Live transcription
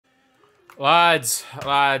Lads. What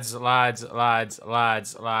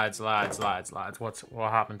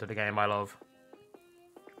happened to the game I love?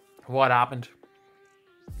 What happened?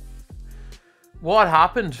 What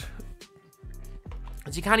happened?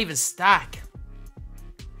 You can't even stack.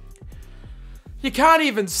 You can't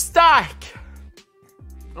even stack!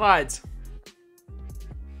 Lads.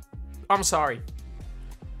 I'm sorry.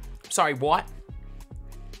 Sorry, what?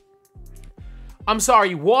 I'm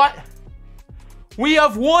sorry, what? We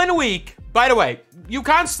have 1 week. By the way, you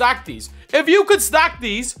can't stack these. If you could stack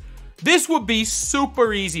these, this would be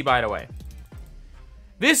super easy, by the way.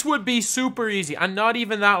 This would be super easy and not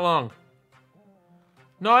even that long.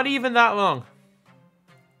 Not even that long.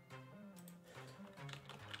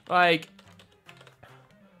 Like,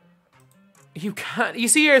 you can't. You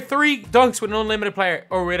see here 3 dunks with an unlimited player,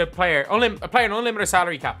 or with a player, an unlimited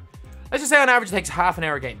salary cap. Let's just say on average it takes half an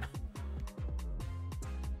hour a game.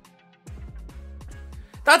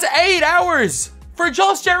 That's 8 hours for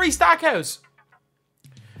just Jerry Stackhouse.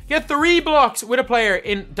 You get 3 blocks with a player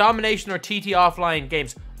in domination or TT offline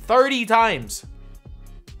games 30 times.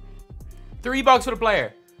 3 blocks with a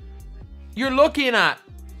player. You're looking at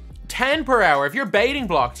 10 per hour. If you're baiting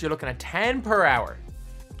blocks, you're looking at 10 per hour.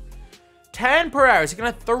 10 per hour. So you're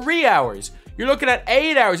looking at 3 hours. You're looking at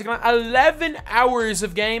 8 hours. You're looking at 11 hours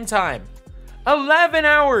of game time. 11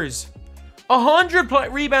 hours.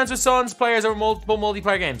 100 rebounds with Suns players over multiple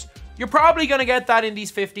multiplayer games. You're probably going to get that in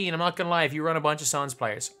these 15. I'm not going to lie, if you run a bunch of Suns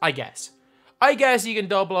players. I guess you can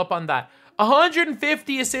double up on that.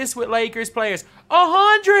 150 assists with Lakers players.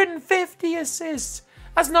 150 assists.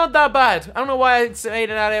 That's not that bad. I don't know why I made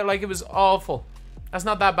that out like it was awful. That's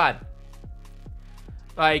not that bad.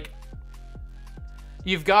 Like,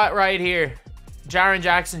 you've got right here Jaren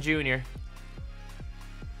Jackson Jr.,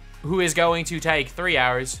 who is going to take 3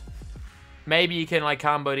 hours. Maybe you can, like,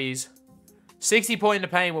 combo these. 60 point in the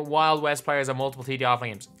paint with Wild West players on multiple TT offline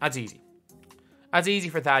games. That's easy. That's easy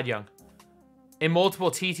for Thad Young. In multiple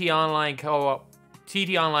TT online co-op,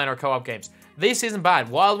 TT online or co-op games. This isn't bad.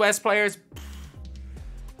 Wild West players,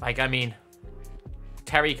 like, I mean,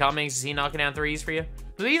 Terry Cummings, is he knocking down threes for you?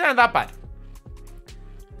 But these aren't that bad.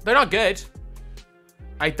 They're not good.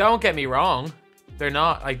 Like, don't get me wrong. They're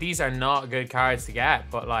not, like, these are not good cards to get,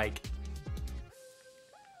 but, like,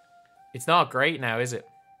 it's not great now, is it?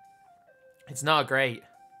 It's not great.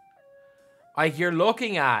 Like, you're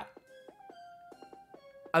looking at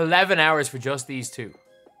 11 hours for just these 2.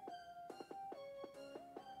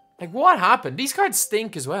 Like, what happened? These cards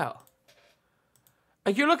stink as well.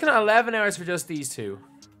 Like, you're looking at 11 hours for just these 2.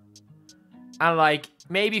 And, like,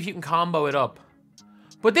 maybe if you can combo it up.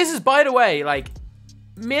 But this is, by the way, like,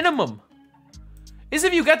 minimum. This is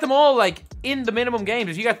if you get them all, like, in the minimum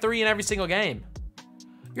games. If you got 3 in every single game.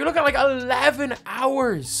 You're looking at, like, 11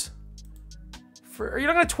 hours. You're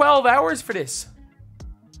looking at 12 hours for this.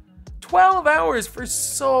 12 hours for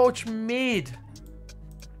such mid.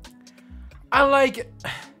 And, like,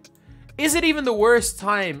 is it even the worst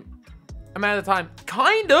amount of time?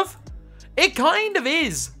 Kind of. It kind of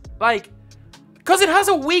is. Like, because it has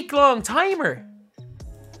a week-long timer.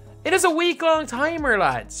 It is a week-long timer,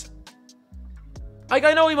 lads. Like,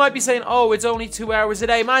 I know we might be saying, oh, it's only 2 hours a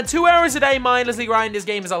day. Man, 2 hours a day mindlessly grind this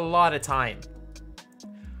game is a lot of time.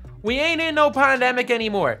 We ain't in no pandemic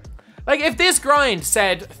anymore. Like, if this grind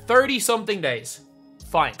said 30-something days,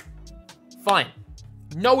 fine. Fine.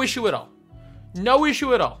 No issue at all. No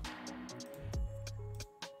issue at all.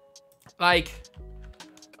 Like,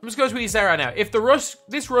 I'm just going to tweet this out right now. If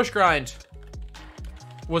this rush grind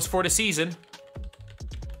was for the season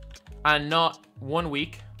and not 1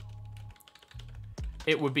 week,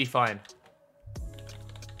 it would be fine.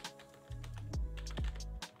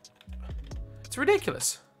 It's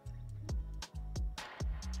ridiculous.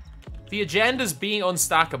 The agenda's being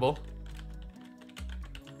unstackable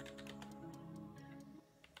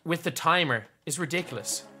with the timer is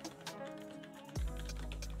ridiculous.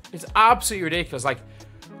 It's absolutely ridiculous. Like,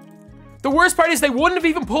 the worst part is they wouldn't have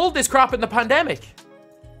even pulled this crap in the pandemic.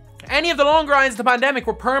 Any of the long grinds in the pandemic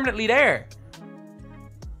were permanently there.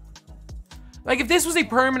 Like, if this was a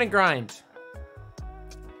permanent grind,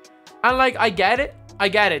 and, like, I get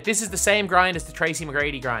it. This is the same grind as the Tracy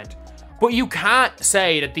McGrady grind. But you can't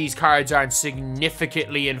say that these cards aren't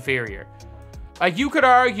significantly inferior. Like, you could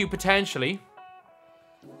argue potentially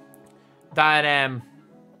that,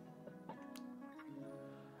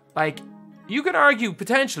 you could argue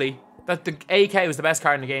potentially that the AK was the best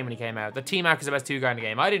card in the game when he came out. The T-Mac was the best 2 card in the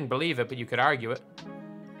game. I didn't believe it, but you could argue it.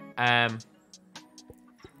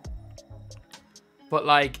 But,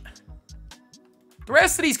 like, the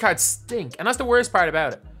rest of these cards stink. And that's the worst part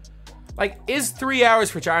about it. Like, is 3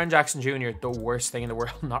 hours for Jaren Jackson Jr. the worst thing in the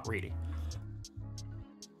world? Not really.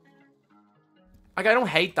 Like, I don't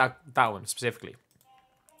hate that one specifically.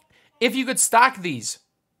 If you could stack these,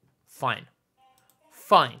 fine.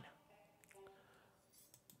 Fine.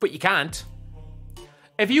 But you can't.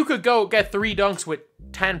 If you could go get 3 dunks with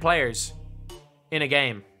 10 players in a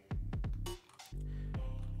game.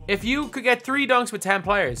 If you could get 3 dunks with 10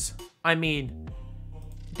 players, I mean,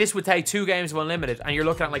 this would take 2 games of Unlimited, and you're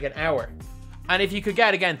looking at like an hour. And if you could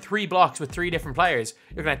get, again, 3 blocks with 3 different players,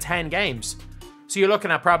 you're looking at 10 games. So you're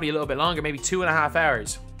looking at probably a little bit longer, maybe 2.5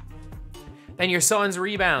 hours. Then your Suns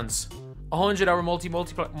rebounds, 100 over multiple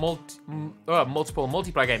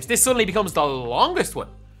multiplayer games. This suddenly becomes the longest one.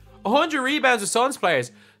 100 rebounds with Suns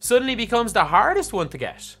players suddenly becomes the hardest one to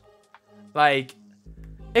get. Like,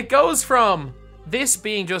 it goes from this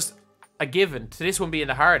being just a given to this one being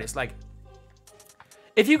the hardest. Like,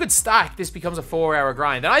 if you could stack, this becomes a 4-hour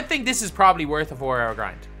grind. And I think this is probably worth a 4-hour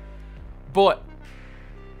grind. But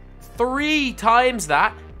 3 times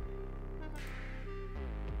that.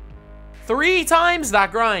 3 times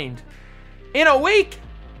that grind. In a week.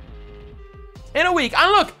 In a week.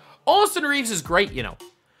 And look, Austin Reaves is great, you know.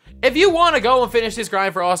 If you want to go and finish this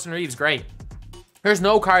grind for Austin Reaves, great. There's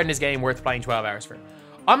no card in this game worth playing 12 hours for.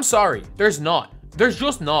 I'm sorry. There's not. There's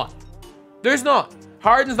just not. There's not.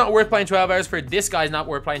 Harden's not worth playing 12 hours for. This guy's not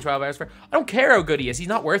worth playing 12 hours for. I don't care how good he is. He's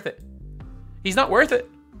not worth it. He's not worth it.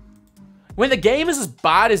 When the game is as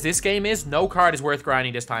bad as this game is, no card is worth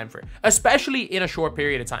grinding this time for. Especially in a short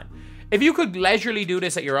period of time. If you could leisurely do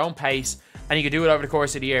this at your own pace, and you could do it over the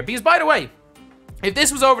course of the year. Because, by the way, if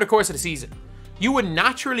this was over the course of the season, you would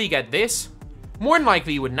naturally get this. More than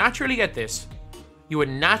likely, you would naturally get this. You would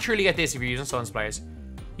naturally get this if you're using Suns players.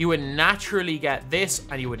 You would naturally get this,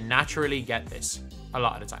 and you would naturally get this a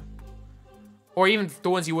lot of the time. Or even the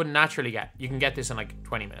ones you wouldn't naturally get. You can get this in like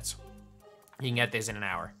 20 minutes. You can get this in an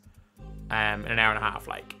hour. In an hour and a half.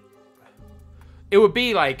 Like, it would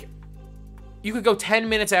be like, you could go 10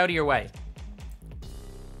 minutes out of your way.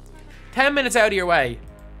 10 minutes out of your way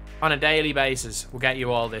on a daily basis will get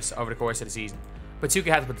you all this over the course of the season. But Suki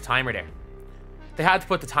had to put the timer there. They had to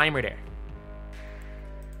put the timer there.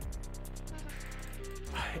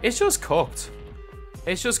 It's just cooked.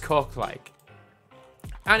 It's just cooked, like.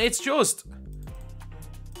 And it's just...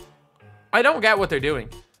 I don't get what they're doing.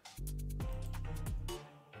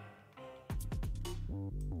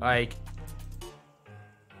 Like...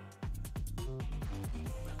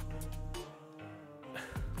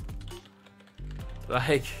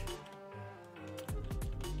 Like...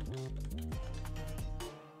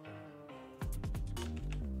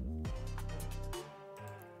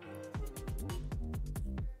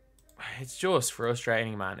 It's just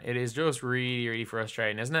frustrating, man. It is just really, really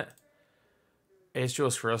frustrating, isn't it? It's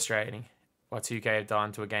just frustrating what 2K have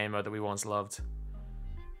done to a game mode that we once loved.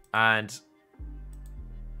 And,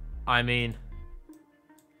 I mean,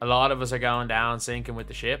 a lot of us are going down sinking with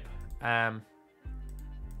the ship. A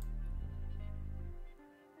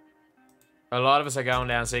lot of us are going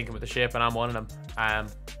down sinking with the ship, and I'm one of them.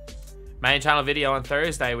 Main channel video on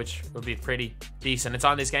Thursday, which will be pretty decent. It's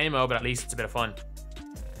on this game mode, but at least it's a bit of fun.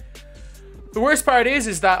 The worst part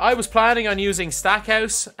is that I was planning on using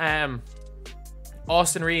Stackhouse,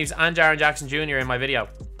 Austin Reaves, and Jaren Jackson Jr. in my video.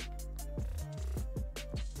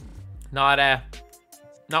 Not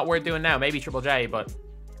worth doing now. Maybe Triple J, but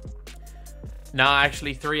nah,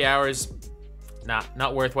 actually 3 hours. Nah,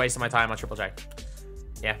 not worth wasting my time on Triple J.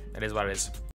 Yeah, it is what it is.